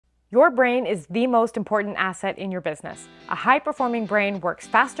Your brain is the most important asset in your business. A high-performing brain works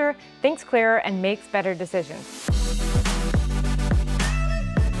faster, thinks clearer, and makes better decisions.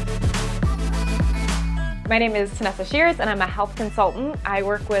 My name is Tanessa Shears, and I'm a health consultant. I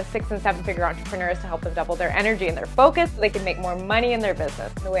work with 6- and 7-figure entrepreneurs to help them double their energy and their focus so they can make more money in their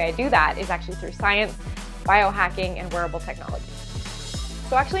business. The way I do that is actually through science, biohacking, and wearable technology.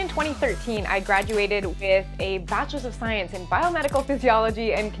 So actually in 2013, I graduated with a Bachelor's of Science in Biomedical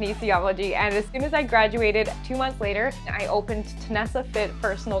Physiology and Kinesiology. And as soon as I graduated, 2 months later, I opened Tanessa Fit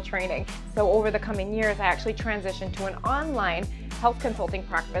Personal Training. So over the coming years, I actually transitioned to an online health consulting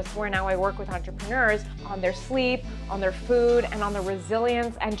practice where now I work with entrepreneurs on their sleep, on their food, and on their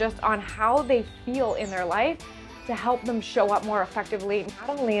resilience, and just on how they feel in their life to help them show up more effectively,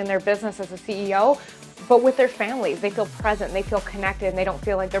 not only in their business as a CEO, but with their families. They feel present, they feel connected, and they don't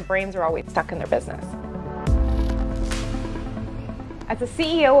feel like their brains are always stuck in their business. As a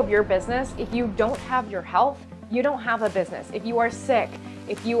CEO of your business, if you don't have your health, you don't have a business. If you are sick,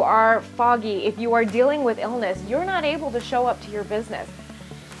 if you are foggy, if you are dealing with illness, you're not able to show up to your business.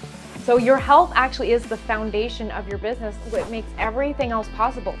 So your health actually is the foundation of your business, what makes everything else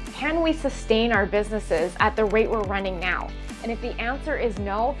possible. Can we sustain our businesses at the rate we're running now? And if the answer is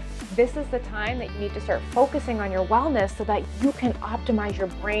no, this is the time that you need to start focusing on your wellness so that you can optimize your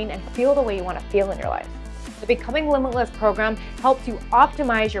brain and feel the way you want to feel in your life. The Becoming Limitless program helps you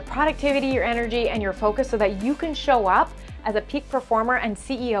optimize your productivity, your energy, and your focus so that you can show up as a peak performer and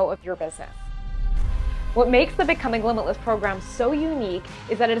CEO of your business. What makes the Becoming Limitless program so unique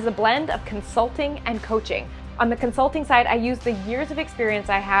is that it is a blend of consulting and coaching. On the consulting side, I use the years of experience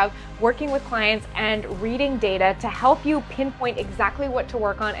I have working with clients and reading data to help you pinpoint exactly what to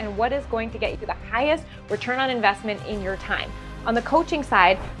work on and what is going to get you the highest return on investment in your time. On the coaching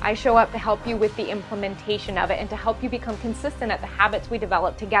side, I show up to help you with the implementation of it and to help you become consistent at the habits we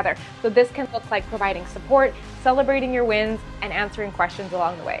develop together. So this can look like providing support, celebrating your wins, and answering questions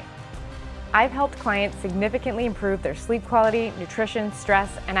along the way. I've helped clients significantly improve their sleep quality, nutrition, stress,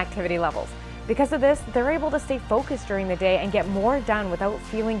 and activity levels. Because of this, they're able to stay focused during the day and get more done without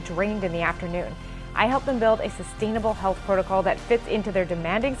feeling drained in the afternoon. I help them build a sustainable health protocol that fits into their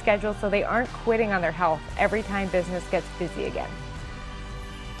demanding schedule so they aren't quitting on their health every time business gets busy again.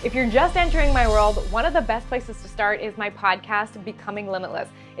 If you're just entering my world, one of the best places to start is my podcast, Becoming Limitless.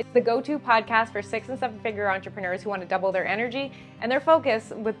 It's the go-to podcast for 6- and 7-figure entrepreneurs who want to double their energy and their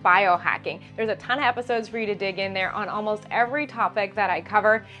focus with biohacking. There's a ton of episodes for you to dig in there on almost every topic that I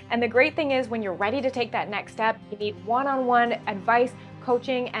cover. And the great thing is when you're ready to take that next step, you need one-on-one advice,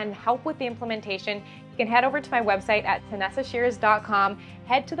 coaching, and help with the implementation. You can head over to my website at tanessashears.com,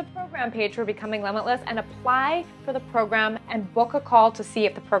 head to the program page for Becoming Limitless, and apply for the program and book a call to see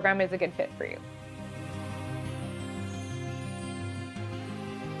if the program is a good fit for you.